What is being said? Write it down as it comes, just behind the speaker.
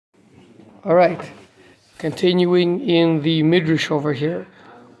All right. Continuing in the Midrash over here.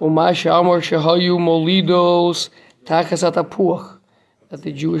 Umasha Amor Shahayu Molidos Takas Atapuach. That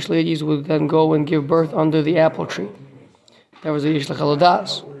the Jewish ladies would then go and give birth under the apple tree. That was the Yishlach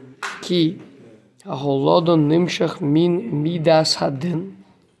Haladas. Ki Haholodon Nimshach Min Midas Hadin.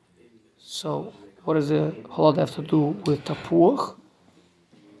 So, what does the Holod have to do with Tapuach?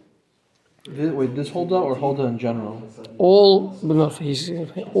 Wait, this Holda or Holda in general? All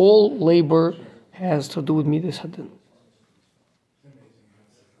labor has to do with Midas Hadin.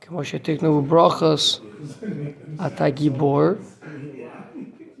 כמו שתקנו ברachas אתה גיבור.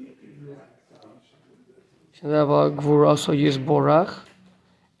 שנדבר גבורתו יסבורך.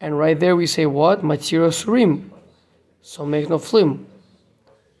 And right there we say what? Matir Asurim. So make no flim.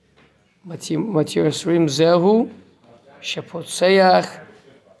 Matir Asurim zehu shepotzeach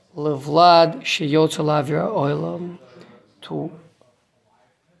levlad sheyotze lavir oilam. To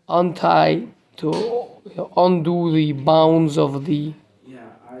untie, to undo the bounds of the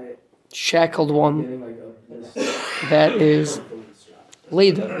shackled one, that is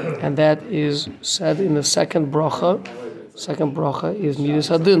Leda, and that is said in the second bracha. Second bracha is Midas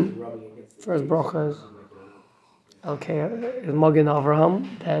Hadin. First bracha is Magen Avraham,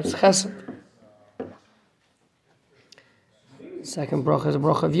 that's Chesed. Second bracha is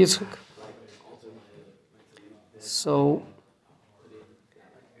bracha of Yitzchak. So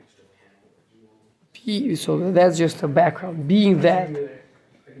that's just a background. Being that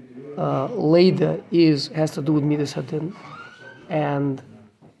Leda has to do with Midas Hadin, and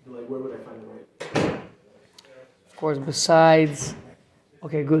of course, besides,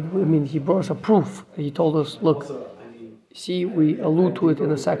 okay, good. I mean, he brought us a proof. He told us, look, see, we allude to it in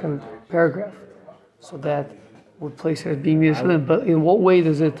the second paragraph, so that would place it as being Midas Hadin. But in what way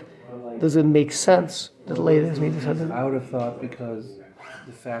does it make sense that Leda is Midas Hadin? I would have thought because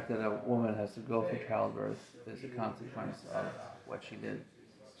the fact that a woman has to go through childbirth is a consequence of what she did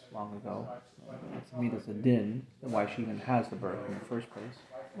long ago. It's Midas Hadin, and why she even has the birth in the first place.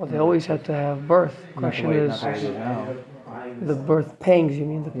 Well, they always have to have birth. The question is the birth pangs. You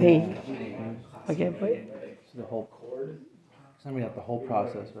mean the pain? Okay, but so the whole. Somebody have the whole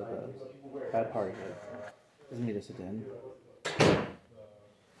process, but the bad part of it is Midas Hadin.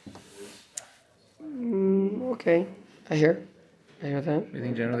 Okay, I hear that. I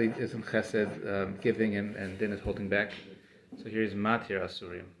think generally isn't Chesed giving and Din is holding back. So here's Matir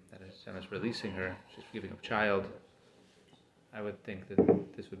Asurim, that is, Hashem is releasing her. She's giving a child. I would think that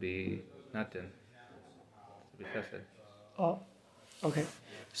this would be not Din. This would be Chesed. Oh, okay.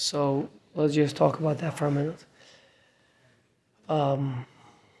 So let's just talk about that for a minute.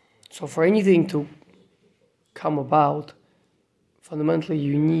 So for anything to come about, fundamentally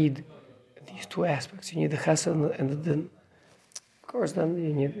you need these two aspects. You need the Chesed and the Din. Of course, then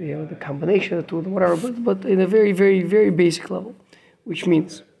you need the combination of the two of them, whatever. But in a very, very, very basic level, which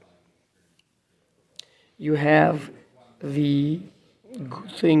means you have the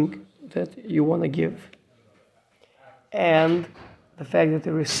good thing that you want to give, and the fact that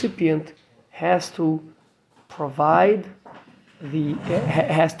the recipient has to provide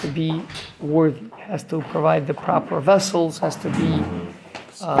has to be worthy, has to provide the proper vessels, has to be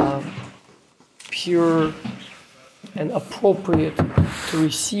pure and appropriate to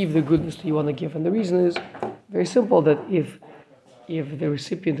receive the goodness that you want to give. And the reason is very simple, that if the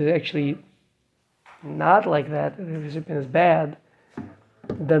recipient is actually not like that, if the recipient is bad,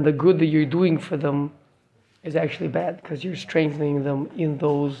 then the good that you're doing for them is actually bad, because you're strengthening them in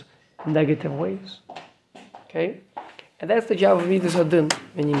those negative ways. Okay? And that's the job of Midas Hadin,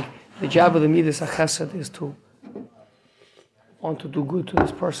 meaning the job of the Midas HaChesed is to want to do good to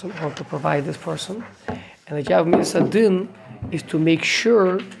this person, want to provide this person. And the job of Midas Hadin is to make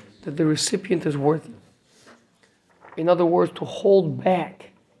sure that the recipient is worthy. In other words, to hold back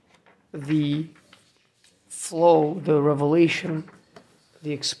the flow, the revelation,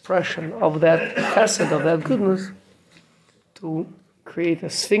 the expression of that chesed, of that goodness, to create a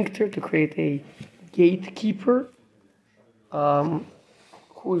sphincter, to create a gatekeeper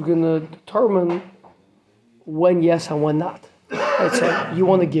who's going to determine when yes and when not. Right? So you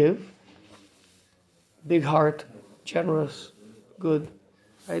want to give, big heart, generous, good,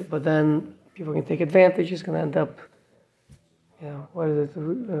 right? But then people can take advantage. It's going to end up, what is it? I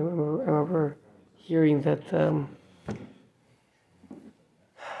remember hearing that,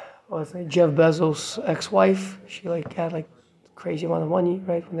 Jeff Bezos' ex-wife, she had crazy amount of money,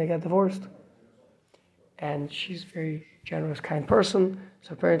 right, when they got divorced. And she's a very generous, kind person.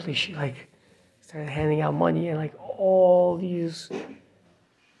 So apparently she started handing out money, and all these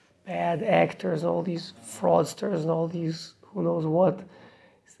bad actors, all these fraudsters, and all these who knows what,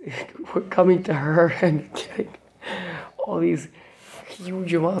 were coming to her and getting all these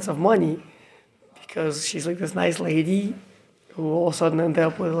huge amounts of money because she's like this nice lady who all of a sudden ended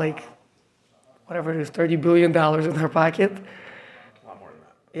up with like whatever it is, $30 billion in her pocket. A lot more than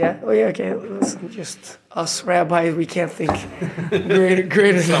that. Yeah. Oh yeah. Okay. Listen, just us rabbis, we can't think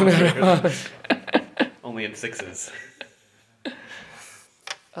greater than that. Only in sixes.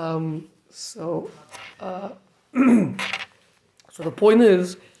 So the point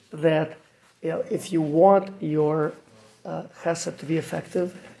is that if you want your chesed to be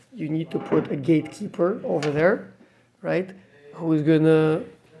effective, you need to put a gatekeeper over there, right? Who is gonna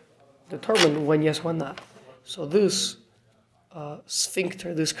determine when yes, when not. So this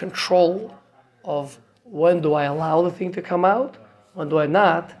sphincter, this control of when do I allow the thing to come out, when do I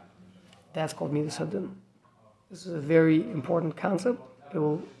not, that's called midas hadin. This is a very important concept. It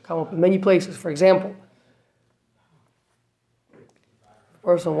will come up in many places. For example, the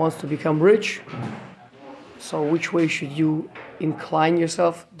person wants to become rich, so which way should you incline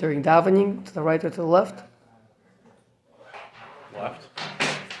yourself during davening, to the right or to the left? Left.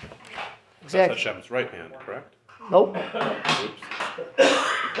 That's Exactly. Hashem's right hand, correct? Nope. Oops.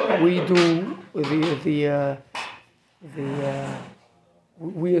 We do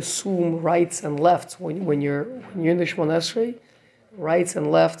we assume rights and lefts when you're in the Shemona Esrei. Rights and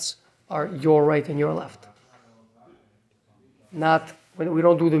lefts are your right and your left. Not when we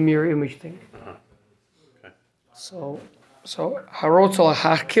don't do the mirror image thing. Okay. So harotzol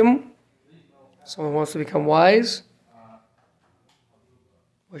hakim. Someone wants to become wise.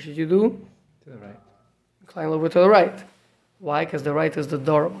 What should you do? To the right. Incline a little bit to the right. Why? Because the right is the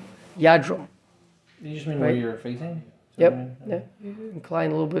dorum, yadrum. You just mean Right. where you're facing? Yep. Yeah. You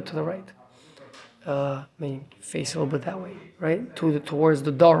incline a little bit to the right. Face a little bit that way, right? Towards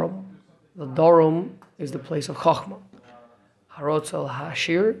the dorum. The dorum is the place of chokhmah. Harotzel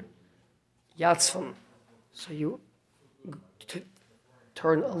hashir, yatzvan. So you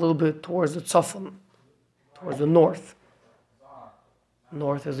turn a little bit towards the tzafon, towards the north.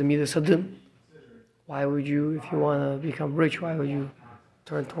 North is the midas hadin. Why would you, if you want to become rich, why would you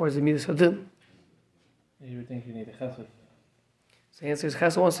turn towards the midas hadin? You would think you need a chesed. So the answer is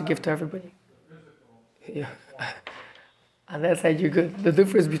chesed wants to give to everybody. Yeah. On that side, you're good. The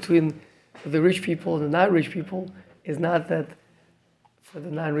difference between the rich people and the non-rich people is not that for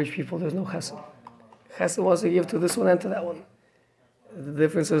the non-rich people there's no chesed. Chesed wants to give to this one and to that one. The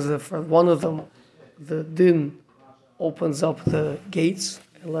difference is that for one of them, the din opens up the gates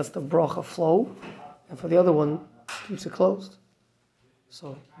and lets the bracha flow, and for the other one, keeps it closed.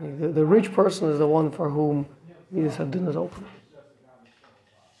 So the rich person is the one for whom midas hadin is open.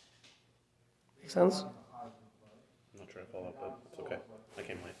 Make sense? I'm not sure I follow, but it's okay. I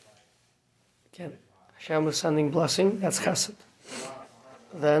came late. Again, Hashem is sending blessing, that's chesed.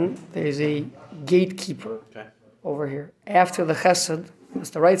 Then there's a gatekeeper Okay. over here. After the chesed,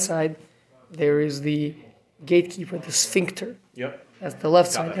 that's the right side, there is the gatekeeper, the sphincter. Yep. That's the left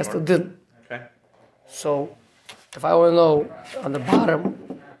Got side, that that's the part. din. Okay. So if I want to know on the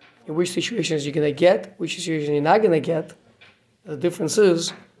bottom in which situations you're going to get, which situations you're not going to get, the difference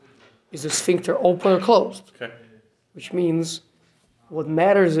is the sphincter open or closed? Okay. Which means what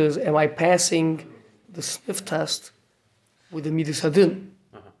matters is, am I passing the sniff test with the midas hadin?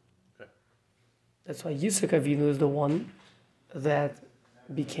 Okay. That's why Yitzhak Avinu is the one that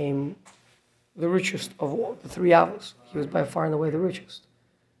became the richest of all the three Avos. He was by far and away the richest.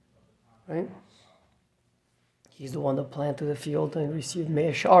 Right? He's the one that planted the field and received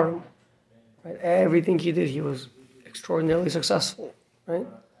Mea Sharim. Right? Everything he did, he was extraordinarily successful. Right?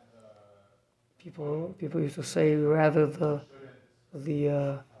 People used to say rather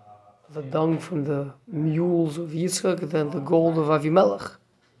the dung from the mules of Yitzchak than the gold of Avimelech.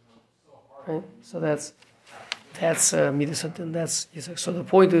 Right? So that's midas hadin. That's Yitzchak. So the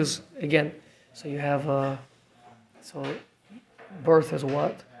point is, again, so you have so birth is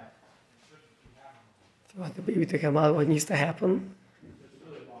what? If you want the baby to come out, what needs to happen?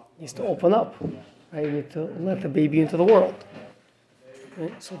 It needs to open up. Right? You need to let the baby into the world.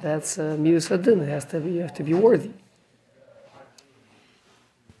 Right? So that's midas hadin. It has to be. You have to be worthy.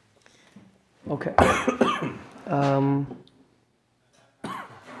 Okay.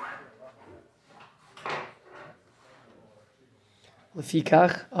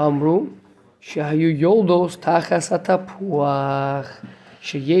 לפיכך אמרו שהיו יולדות תחת התפוח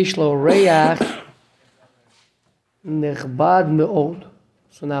שיש לו ריח נכבד מאוד.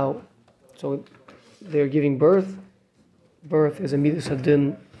 So now, they're giving birth. Birth is a midas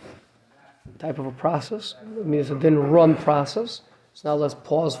hadin type of a process, a midas hadin run process. So now let's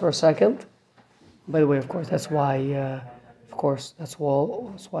pause for a second. By the way, of course, that's why Of course, that's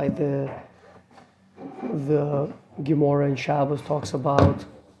why the Gemara in Shabbos talks about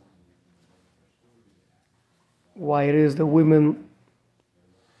why it is that women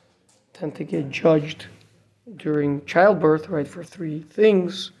tend to get judged during childbirth, right, for three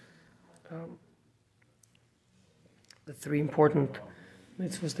things. The three important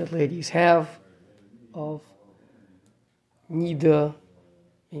mitzvahs that ladies have of Nida,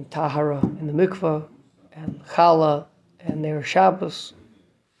 in Tahara, in the mikvah, and Chala, and Ner Shabbos,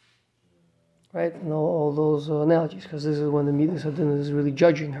 right, and all those analogies, because this is when the Midas Hadin is really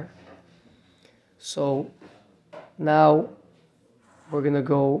judging her. So now we're going to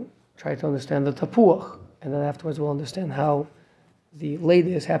go try to understand the Tapuach, and then afterwards we'll understand how the Leda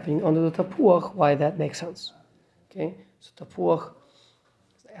is happening under the Tapuach, why that makes sense. Okay, so Tapuach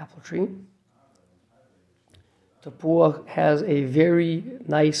is the apple tree. Tapuach has a very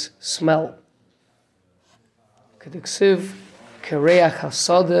nice smell. Kediksiv, Kereach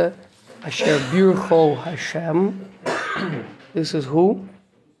Hasada, Asher Bircho Hashem. This is who?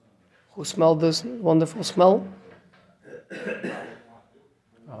 Who smelled this wonderful smell?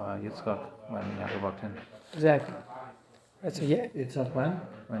 Yitzchak, when Yaakov walked in. Exactly. Right, so yeah, It's not when?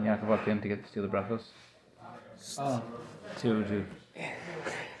 When Yaakov walked in to steal the brachos. Oh. To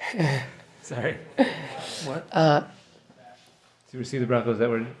sorry. What? To receive the brachos that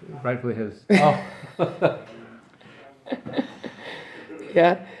were rightfully his. Oh.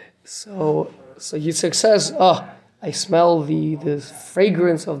 yeah. So Yitzchak says, "Oh, I smell the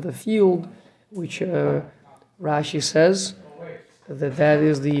fragrance of the field," which Rashi says that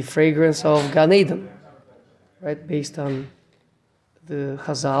is the fragrance of Gan Eden, right? Based on the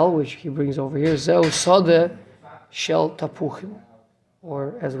Chazal, which he brings over here, Zeu Sode Shel Tapuchim,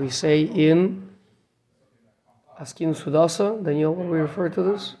 or as we say in Askin Sudasa. Daniel, when we refer to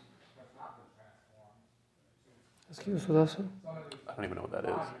this, Askin Sudasa. I don't even know what that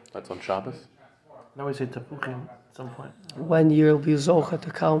is. That's on Shabbos? Now we say tapuchim at some point. When you'll be Zocha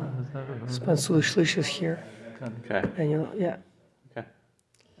to come, spend Sulishlishis here, Okay. and yeah. Okay.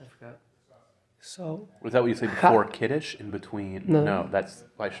 I forgot. So Was that what you said before Kiddush? In between? No. That's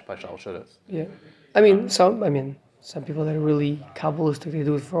by Shal Shudas. yeah, some people that are really Kabbalistic, they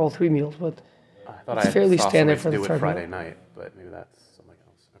do it for all three meals, but I thought It's I fairly saw standard somebody for the do it third Friday meal. night, but maybe that's something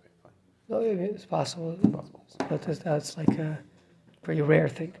else. Okay, fine. no, it's possible. Possible. But that's like a pretty rare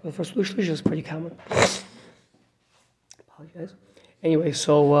thing. But for Slushlish, it's pretty common. Apologize. Anyway,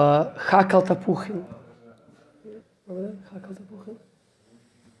 so Chakal Tapuchin. Remember that? Chakal Tapuchin?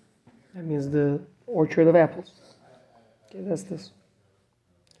 That means the orchard of apples. Okay, that's this.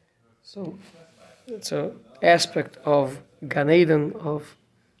 So it's an aspect of Gan Eden, of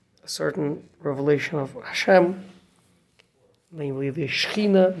a certain revelation of Hashem, namely the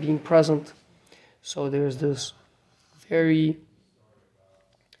Shechina being present. So there's this very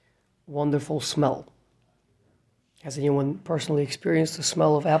wonderful smell. Has anyone personally experienced the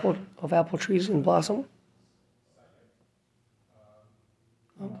smell of apple trees in blossom?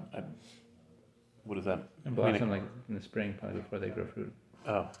 What is that? And blossom like in the spring, probably before they grow fruit.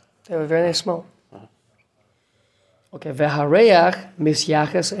 Oh. They have a very nice smell. Okay, vehareach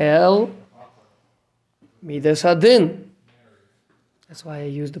misyaches el midas hadin. That's why I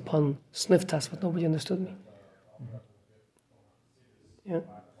used the pun sniff test, but nobody understood me. Yeah.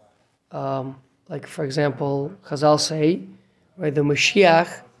 Like for example, Chazal say, right, the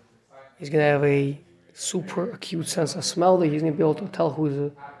Mashiach is going to have a super acute sense of smell that he's going to be able to tell who's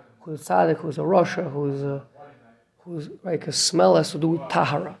a tzaddik, who's a rasha, who's right, because smell has to do with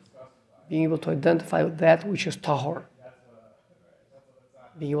tahara, being able to identify that which is tahor,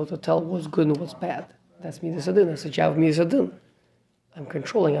 being able to tell what's good and what's bad. That's midas hadin. That's the job of midas hadin. I'm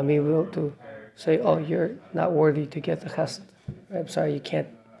controlling. I'm able to say, oh, you're not worthy to get the chesed. I'm sorry, you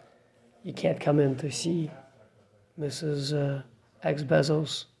can't come in to see Mrs. X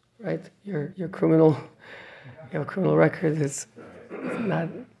Bezos, right? You're criminal. You have a criminal record. It's not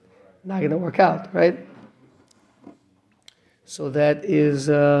going to work out, right? So that is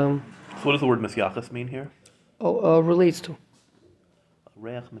So what does the word Mesiachas mean here? relates to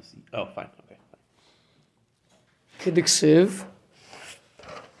Reach Mesi. Oh, fine. Okay. Kediksiv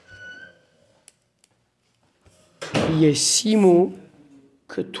Yesimu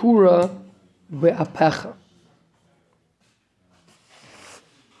Ketura Be'apecha.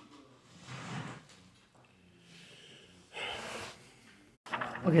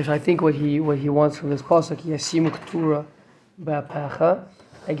 Okay, so I think what he wants from this pasuk, Yesimu Ketura Be'apecha.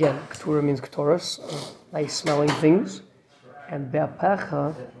 Again, Ketura means Ketoras, nice smelling things, and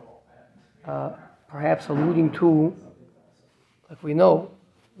Be'apecha, perhaps alluding to, like we know,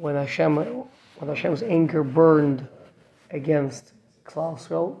 when Hashem's anger burned against Klal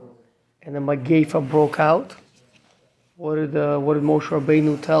Yisrael, and the Magefa broke out. What did Moshe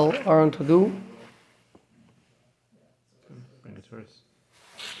Rabbeinu tell Aaron to do? Bring the tourists.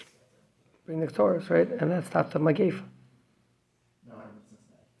 Bring the Torah, right? And that stopped the Magefa.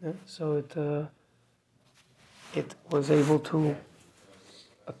 Yeah, so it was able to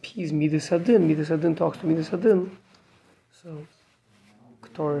appease Midas Hadin. Midas Hadin talks to Midas Hadin. So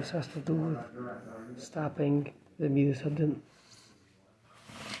Torah has to do with stopping the Midas Hadin.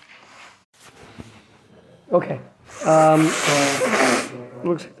 Okay.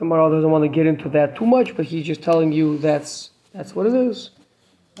 Looks like the Maharal doesn't want to get into that too much, but he's just telling you that's what it is.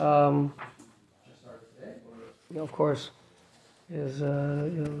 Of course,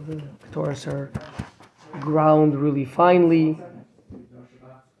 the Torahs are ground really finely.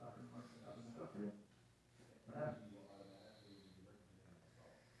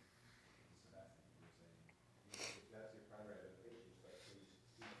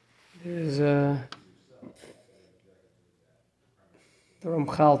 There's the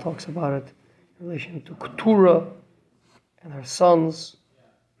Ramchal talks about it in relation to Keturah and her sons,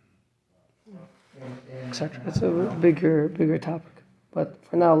 etc. It's a bigger topic. But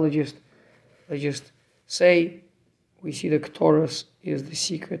for now, let's just say we see the Ketores is the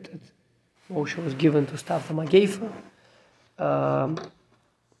secret that Moshe was given to stop the Magefa,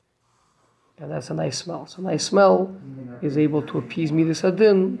 and that's a nice smell. So nice smell is able to appease Midas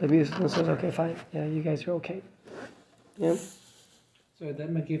Hadin. The Midas Hadin says, "Okay, fine, yeah, you guys are okay." Yeah. So that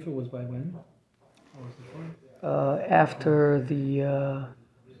Magefa was by when? What was it for? After the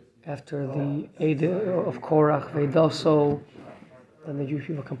Eid of Korach Veidaso, then the Jewish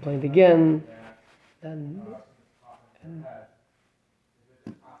people complained again. Then,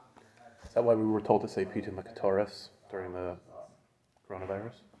 Is that why we were told to say Pita Makatoris during the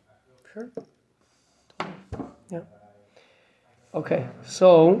coronavirus? sure. Yeah. Okay,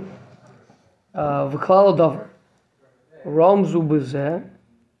 so v'klal davar ramzu b'zeh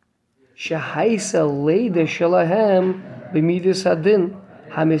shehaisa leida shelahem b'midas hadin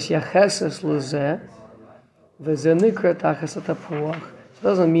hamisyacheses lezeh v'zeh nikra tachas hatapuach. So it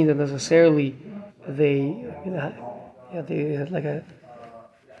doesn't mean that necessarily they had like a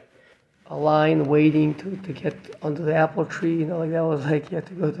line waiting to get under the apple tree, like that was like you had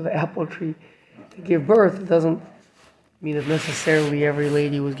to go to the apple tree to give birth. It doesn't mean that necessarily every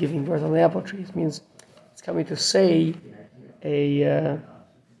lady was giving birth on the apple tree. It means it's coming to say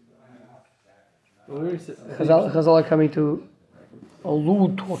Chazal are coming to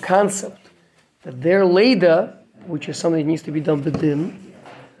allude to a concept that their Leda, which is something that needs to be done b'din,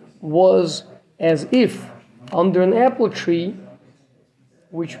 was as if under an apple tree,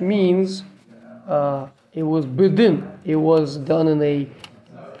 which means it was b'din. It was done in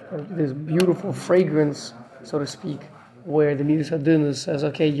this beautiful fragrance, so to speak, where the Midas Hadin says,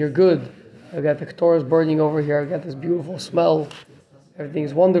 okay, you're good. I got the Ketores burning over here. I got this beautiful smell. Everything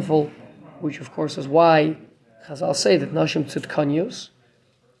is wonderful, which of course is why Chazal say that Nashim Tzidkanios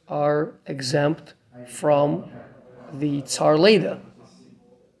are exempt from the Tsar Leda.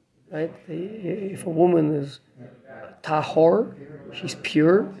 Right? If a woman is tahor, she's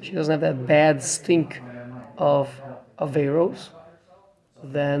pure, she doesn't have that bad stink of Averos,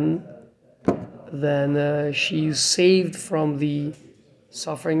 then she's saved from the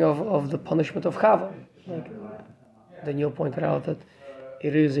suffering of the punishment of Chava. Like Daniel pointed out that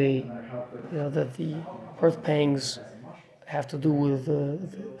it is that the birth pangs have to do with the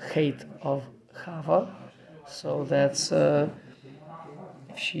hate of Chava. So that's if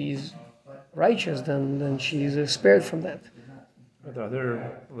she's righteous, then she's spared from that. Are there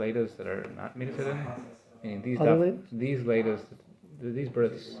other Ledas that are not Midas Hadin? Meaning these Ledas, these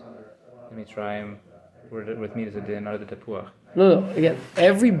births in Mitzrayim were with Midas Hadin are the Tapuach. No. Again,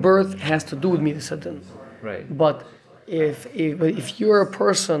 every birth has to do with Midas Hadin. Right. But if you're a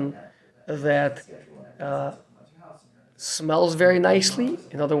person that smells very nicely,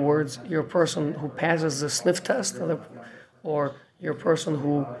 in other words, you're a person who passes the sniff test, or you're a person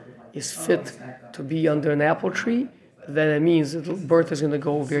who is fit to be under an apple tree, then it means that birth is going to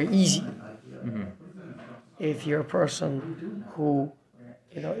go very easy. Mm-hmm. If you're a person who,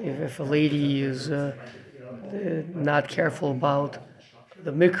 if a lady is not careful about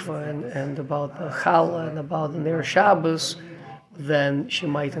the mikvah and about the challah and about the Ner Shabbos, then she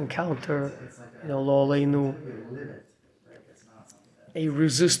might encounter, lo aleinu, a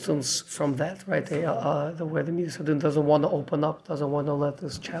resistance from that, right? Where the Midas Hadin doesn't want to open up, doesn't want to let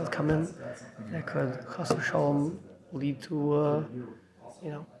this child come in. That could, chas v'shalom, lead to,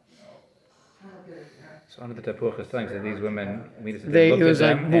 So under the Tapuach is telling us that these women Midas They, looked it was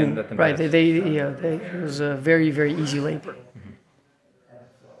at like them boom, and let them right? pass. It was a very, very easy labor.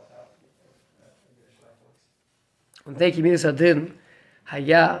 Und denke mir, das Adin,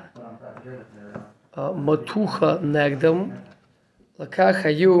 היה מתוחה נגדם, לקח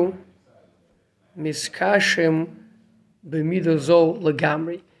היו מסקשים במידה זו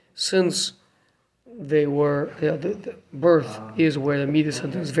לגמרי. Since they were, the birth is where the Midas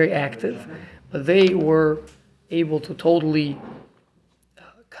Hadin is very active, but they were able to totally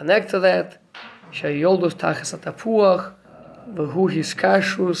connect to that. שהיולדוס תחס התפוח, והוא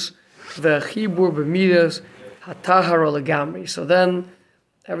היסקשוס, והחיבור במידס הטהרה לגמרי. So then,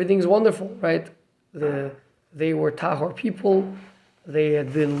 everything's wonderful, right? They were Tahor people. They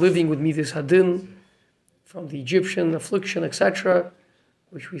had been living with Midas Hadin from the Egyptian affliction, etc.,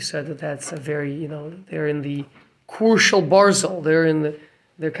 which we said that that's a very, they're in the crucial barzel.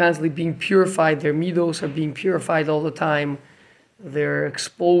 They're constantly being purified. Their midos are being purified all the time. They're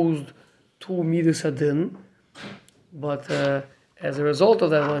exposed to Midas Hadin. But as a result of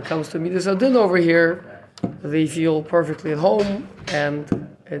that, when it comes to Midas Hadin over here, they feel perfectly at home, and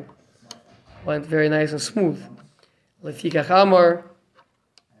it went very nice and smooth. Lefikach Amar,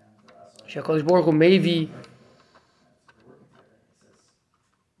 Shakadosh Baruch Hu Mevi,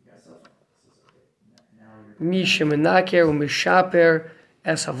 Misha Menaker Umishaper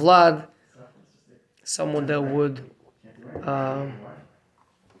Es Havlad, someone that would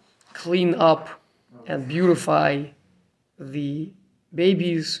clean up and beautify the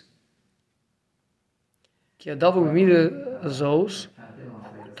babies. Ki adavu b'mida zos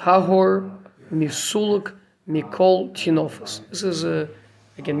tahor misuluk mikol tinofos. This is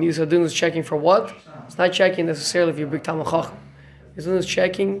again, Midas Hadin is checking for what? It's not checking necessarily if you're a big Talmid Chacham. Midas Hadin is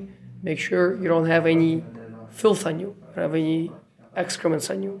checking, make sure you don't have any filth on you, you don't have any excrements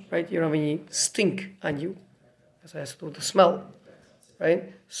on you, right? You don't have any stink on you. That has to do with the smell,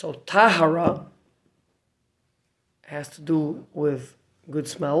 right? So tahara has to do with good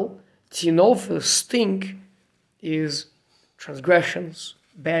smell. Tinofos, stink, is transgressions,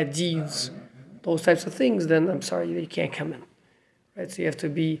 bad deeds, those types of things. Then I'm sorry, you can't come in, right? So you have to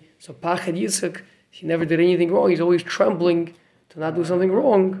be Pachad Yitzchak. He never did anything wrong. He's always trembling to not do something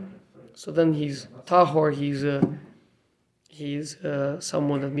wrong. So then he's tahor. He's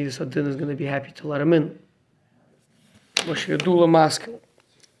someone that Midas Hadin is going to be happy to let him in. Moshe Yadula Maskel.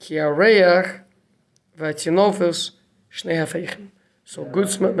 Ki areach v'atinofos shnei hafeichim. So good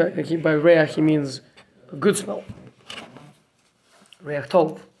smell, by reach he means a good smell. Reach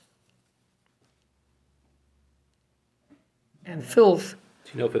tov. And filth.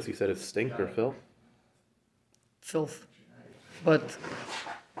 Tinofos, you said it's stink or filth? Filth. But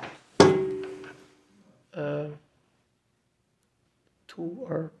two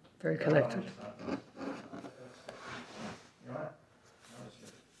are very connected.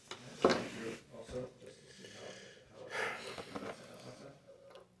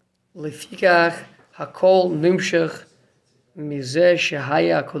 Lefikach hakol nimshach mizeh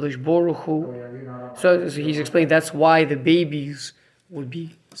shehaya kodesh baruch hu. So he's explaining that's why the babies would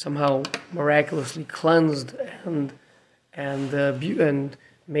be somehow miraculously cleansed and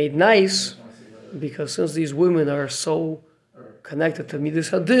made nice, because since these women are so connected to Midas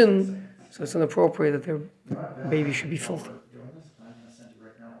Hadin, so it's inappropriate that their baby should be filthy.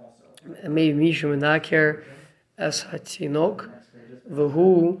 And maybe Misha Menaker as Hatinok,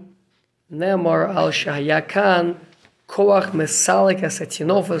 Vahu Nemar al Shahayakan Koach Mesalik as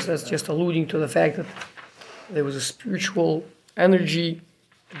Hatinofas. That's just alluding to the fact that there was a spiritual energy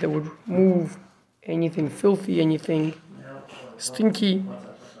that would remove anything filthy, anything stinky,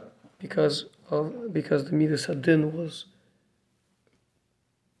 because the Midas Hadin was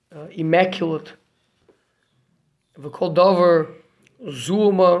immaculate. V'kol davar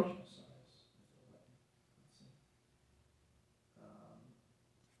zuma,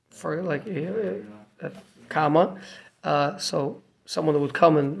 for like a comma, so someone would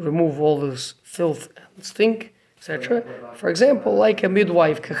come and remove all this filth and stink, etc. For example, like a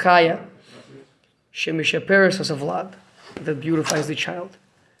midwife, kachaya, shemishaperes as a vlad, that beautifies the child.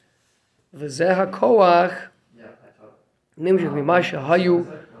 V'zeh hakoach nimshach mima shehayu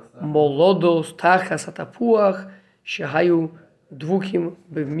molodos tachas hatapuach shehayu dvukim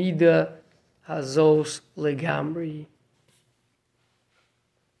b'mida hazos legamri.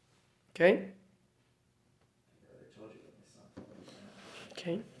 Okay?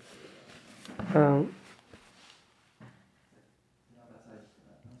 Okay.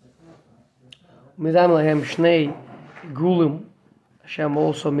 Midam lahem shnei gulim. Hashem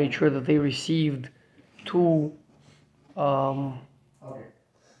also made sure that they received two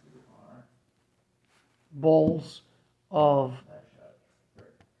bowls of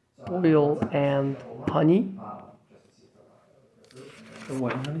oil and honey. The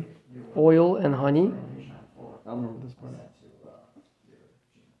white honey? Oil and honey. I don't remember this part.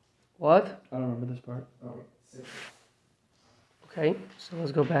 What? I don't remember this part. Okay, so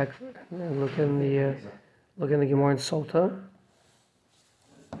let's go back and look in the Gemara in Sota.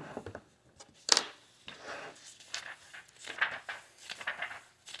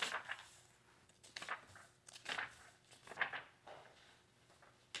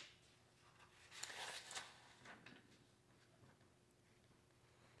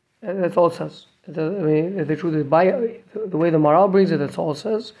 That's all it says. I mean, the truth is, the way the Maral brings it, that's all it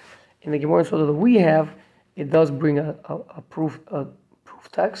says. In the Gemara Sota that we have, it does bring a proof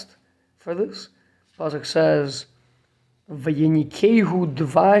text for this. Pasuk says, "Vayinikehu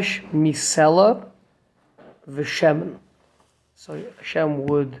dvash misela v'shemen." So Hashem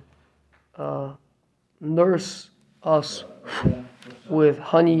would nurse us with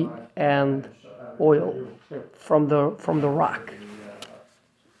honey and oil from the rock.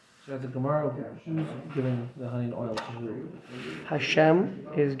 So at the Gemara, who's giving the honey and oil to who? Hashem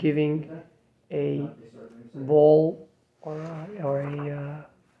is giving a bowl or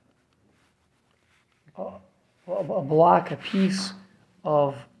a block, a piece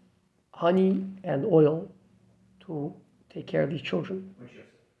of honey and oil to take care of these children.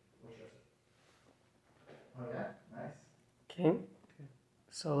 Okay,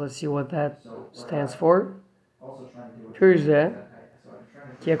 so let's see what that stands for. Here's that.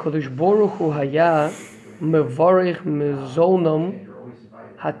 כי הקדוש ברוך הוא היה מברך מזונם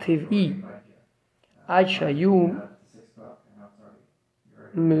הטבעי עד שהיו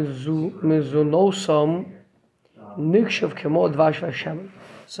מזונוסם נחשב כמו דבש והשמן.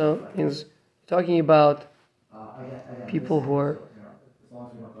 So he's talking about people who are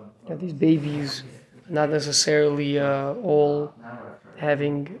these babies, not necessarily all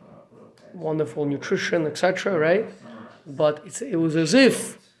having wonderful nutrition, etc., right? But it was as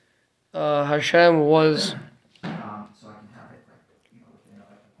if Hashem was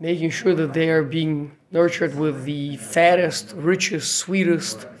making sure that they are being nurtured with the fattest, richest,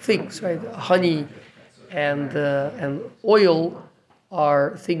 sweetest things, right? Honey and oil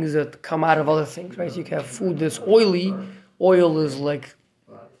are things that come out of other things, right? You can have food that's oily. Oil is like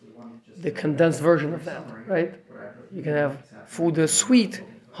the condensed version of that, right? You can have food that's sweet.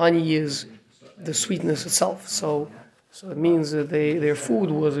 Honey is the sweetness itself. So it means that their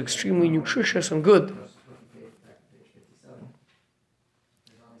food was extremely nutritious and good.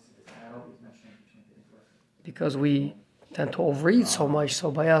 Because we tend to overeat so much,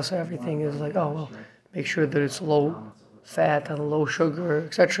 so by us everything is like, oh well, make sure that it's low fat and low sugar,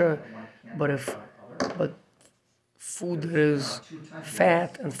 etc. But food that is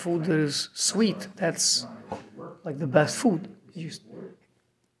fat and food that is sweet, that's like the best food. You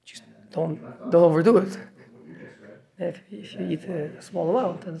just don't overdo it. If you eat a small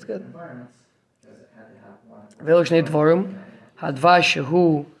amount, then it's good. ואלה שני דבורים, הדבש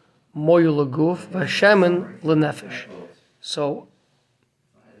שהוא מועיל לגוף והשמן לנפש. So,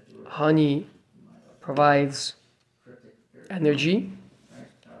 honey provides energy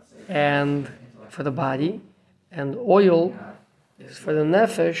and for the body, and oil is for the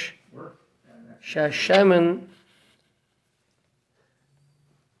nefesh. שהשמן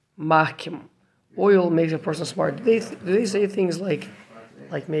mahkim. Oil makes a person smart. Do they say things like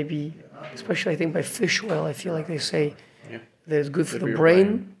maybe, especially I think by fish oil, I feel like they say that it's good for the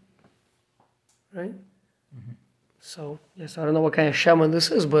brain, right? Mm-hmm. So yes, I don't know what kind of shaman this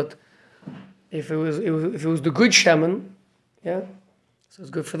is, but if it was the good shaman, yeah, so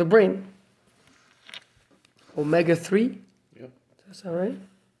it's good for the brain. Omega-3. Yep. Is that right?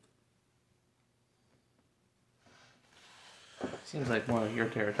 Seems like more your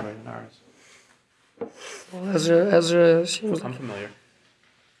territory than ours. Well, Ezra seems I'm familiar.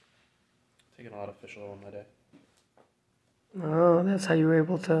 Taking a lot of fish oil in my day. Oh, that's how you were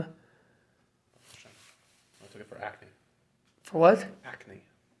able to. I took it for acne. For what? Acne.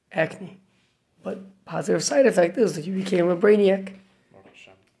 Acne. But positive side effect is that you became a brainiac. Baruch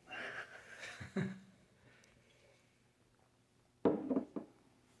Hashem.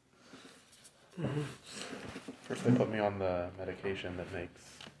 First they put me on the medication that makes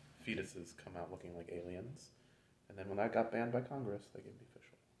fetuses come out looking like aliens. And then when that got banned by Congress, they gave me fish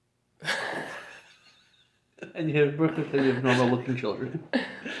oil. And you have perfectly normal looking children.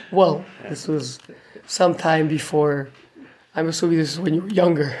 Well, this was sometime before. I'm assuming this is when you were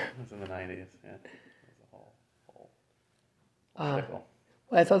younger. It was in the 90s, yeah. It was a whole pickle.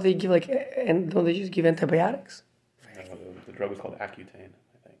 Well, I thought they give and don't they just give antibiotics? The drug was called Accutane,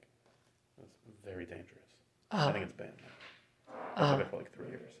 I think. It was very dangerous. I think it's banned now. I took it for like 3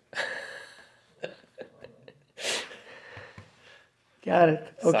 years. Got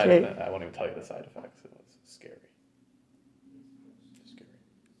it. Side Okay. effect, I won't even tell you the side effects. It was scary. Scary.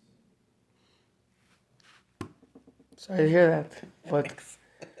 Sorry to hear that. But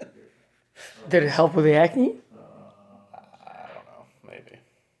did it help with the acne? I don't know. Maybe.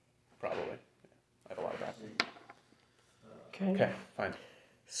 Probably. Yeah. I have a lot of acne. Okay. Okay, fine.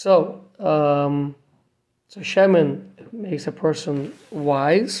 So, shemen makes a person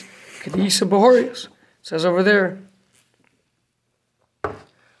wise. Kedisa Behorius says over there.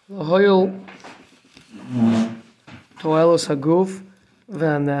 Lahoyel Toelos Haguf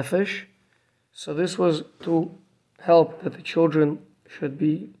Vanefesh. So this was to help that the children should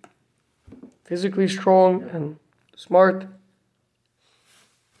be physically strong and smart.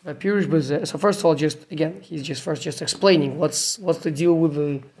 So first of all, he's just explaining what's the deal with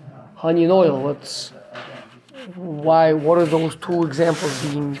the honey and oil. What are those two examples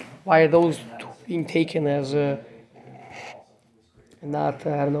why are those two being taken as and not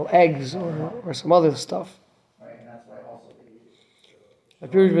eggs or some other stuff.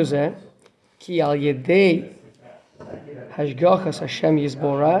 Pirush b'zeh ki al yedei hashgachas Hashem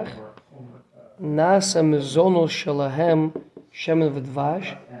yisborach nasa mezonos shelahem shemen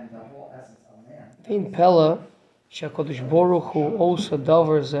v'dvash v'in pella shekodesh Baruch Hu osa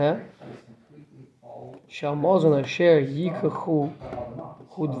davar zeh shal mozon asher yikachu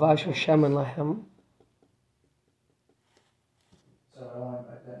hu dvash v'shemen lahem.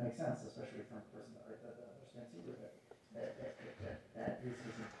 That makes sense, especially from a person that understands Hebrew. That is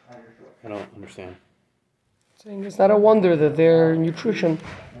his entire joy. I don't understand. Saying it's not a wonder that their nutrition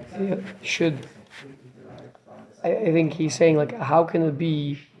should. I think he's saying like, how can it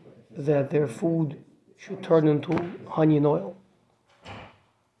be that their food should turn into honey and oil?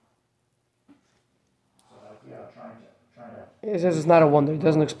 He says it's not a wonder. It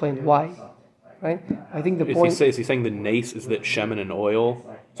doesn't explain why, right? I think the point. Is he saying the nace is that shemen and oil?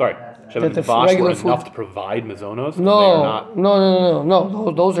 Sorry, shemen and the dvash regular were enough food- to provide mezonos?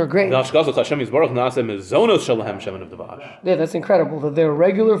 No. Those are great. Yeah, That's incredible that their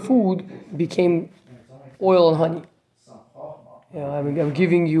regular food became oil and honey. I'm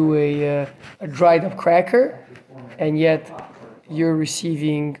giving you a dried up cracker, and yet you're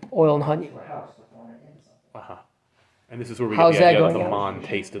receiving oil and honey. Uh-huh. And this is where we How's get the that idea that the going out? man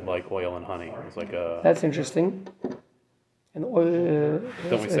tasted like oil and honey. It was like a... That's interesting. And oil.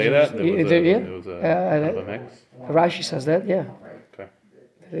 Don't we say that? It was a kind of a mix? Rashi says that, yeah. Okay.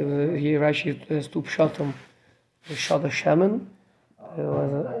 Rashi stup shatam, shada shaman. It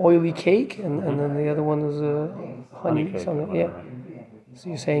was an oily cake, and then the other one is honey. cake, Something, yeah. So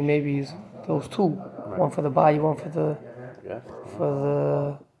you're saying maybe it's those two, one for the body, one for the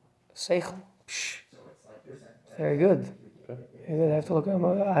seichel. Psh. Very good. Okay. Very good. I have to look.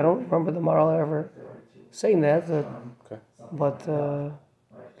 I don't remember the Maral ever saying that, Okay. but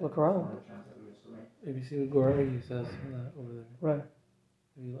look around. Maybe see the Gora he says over there. Right.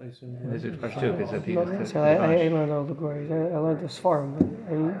 Maybe I assume And this is part two, because of No, the so I learned all the grades. I learned this farm, but I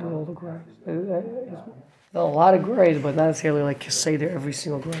didn't do all the grades. A lot of grades, but not necessarily like say there every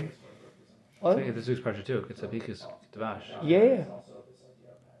single grade. What? This is part two, it's a bikus dvash. Yeah.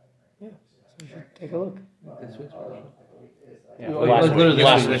 So you should take a look. this week's parsha. Yeah, Last week.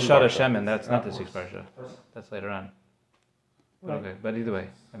 Last the week. Shada Shemin, that's not the sixth parsha. That's later on. But Right. okay, but either way,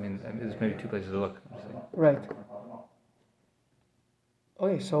 I mean, there's maybe two places to look. I'm just saying. Right.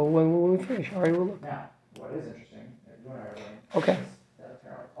 Okay, so when we finish, Ari will look. Now, what is interesting, you and I are learning Okay. that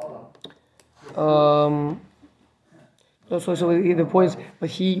apparently, hold on. So the point is, but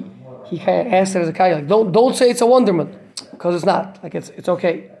he kind of asked it as a guy, like, don't say it's a wonderment, because it's not. Like it's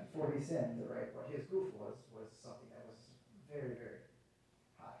okay. Before he sinned, right, what his goof was something that was very, very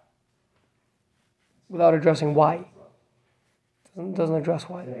high. Without addressing why. Doesn't address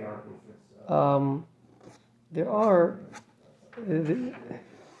why. They are goof. There are.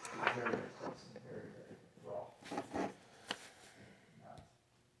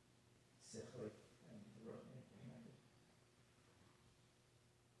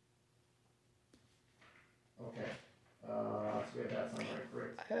 Okay. So we have that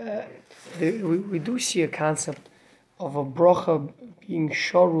somewhere. Great. We do see a concept of a brocha being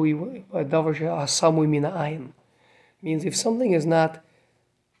sharui by davar she'asamui min ha'ayin. Means if something is not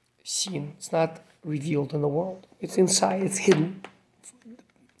seen, it's not revealed in the world, it's inside, it's hidden,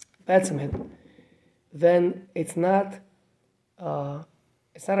 that's hidden, then it's not a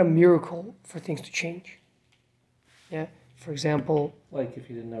miracle for things to change. Yeah. For example, Like if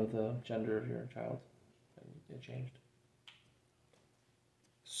you didn't know the gender of your child, and it changed.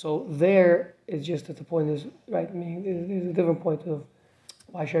 So there, it's just that the point is, right, I mean, there's a different point of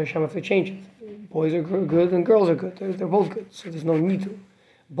why should Hashem have to change it? Boys are good and girls are good. They're both good, so there's no need to.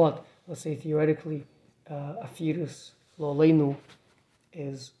 But let's say theoretically, a fetus, lo leinu,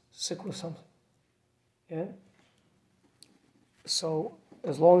 is sick with something. Yeah? So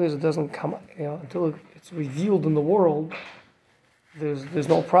as long as it doesn't come, until it's revealed in the world, there's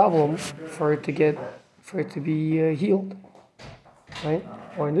no problem for it to be healed, right?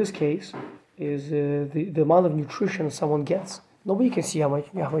 Or in this case, is the amount of nutrition someone gets. Nobody can see how much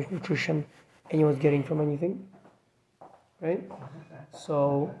nutrition anyone's getting from anything, right?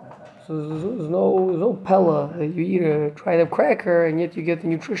 So there's no pella that you eat a dried up cracker and yet you get the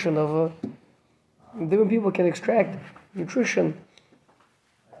nutrition of different people can extract nutrition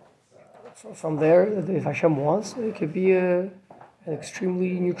from there. If Hashem wants, it could be an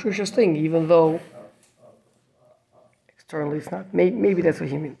extremely nutritious thing, even though externally it's not. Maybe that's what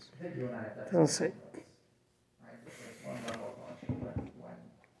he means. It doesn't say.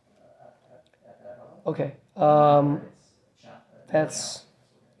 Okay, that's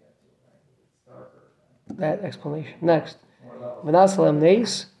that explanation. Next, V'nasalem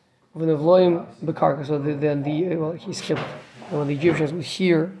neis v'nevloim bekarka. So then he skipped. And when the Egyptians would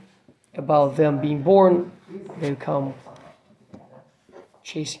hear about them being born, they would come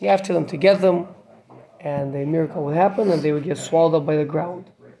chasing after them to get them, and a miracle would happen, and they would get swallowed up by the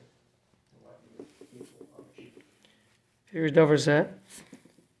ground. Here's Davar Zeh.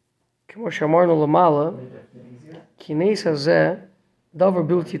 כמו שאמרנו למעלה, כינס הזה דבר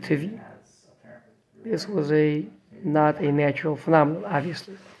בלתי טבעי. This was not a natural phenomenon,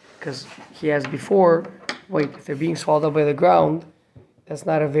 obviously, because he asked before, wait, if they're being swallowed up by the ground, that's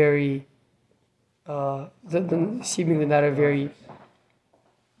not a very, seemingly not a very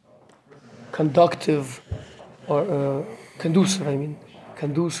conductive or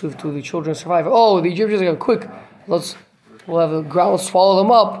conducive to the children's survival. Oh, the Egyptians are going, quick, we'll have the ground swallow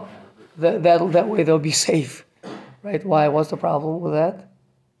them up. That way they'll be safe, right? Why? What's the problem with that?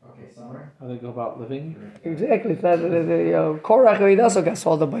 How they go about living? Exactly. It's not Korach also got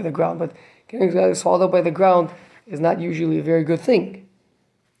swallowed up by the ground, but getting swallowed up by the ground is not usually a very good thing.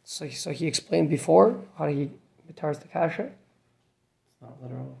 So he explained before how he retires the kasha. It's not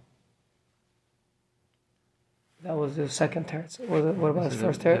literal. That was the second teretz. What about his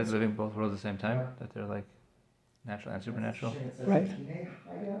first teretz? They're living both worlds at the same time. That they're like natural and supernatural. Right.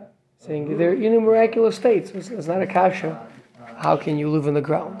 Saying they're in a miraculous state. So it's not a kasha. How can you live in the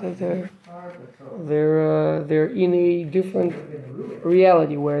ground? They're in a different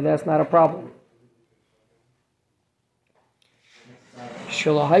reality where that's not a problem.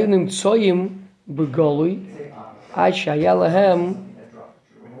 Shelahayu nimtsoyim begolui ad shaya lahem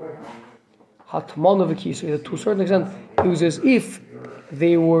hatmanu v'kisu. To a certain extent, it was as if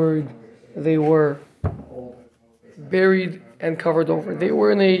they were buried and covered over. They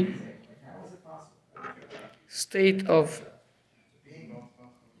were in a state of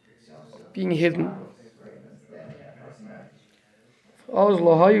being hidden. So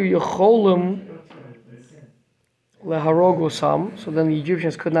then the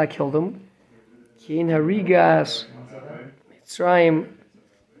Egyptians could not kill them. Ki'in harigas Mitzrayim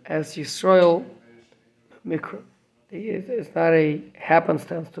as Yisrael mikra. It's not a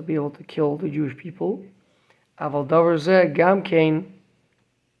happenstance to be able to kill the Jewish people. Aval davar zeh gam kein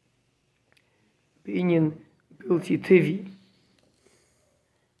b'inyan bilti tivi.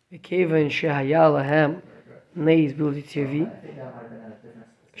 V'kevan shehaya lahem neis bilti tivi.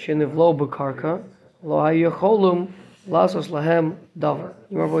 Shenivlo b'karka lo hayacholum lasos lahem davar.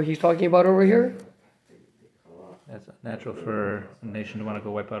 You remember what he's talking about over here? That's natural for a nation to want to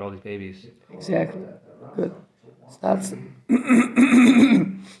go wipe out all these babies. Exactly. Good. It's not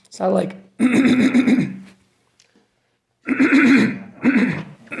like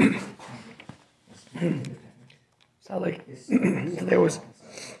it's not like there was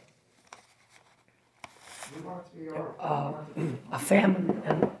a famine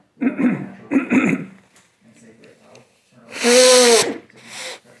and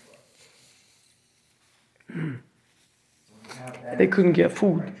they couldn't get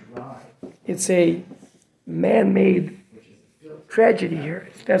food. It's a man-made tragedy here.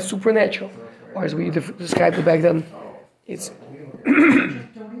 That's supernatural. Or as we described it back then, it's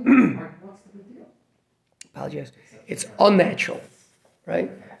apologize. It's unnatural, right?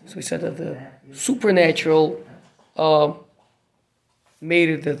 So we said that the supernatural made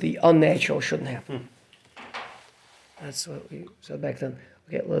it that the unnatural shouldn't happen. That's what we said back then.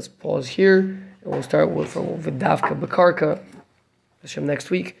 Okay, let's pause here, and we'll start with Dafka Bakarka Hashem next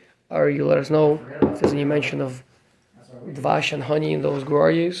week. Or you let us know if there's any mention of dvash and honey in those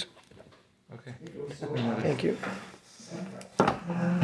gourets. Okay. Thank you.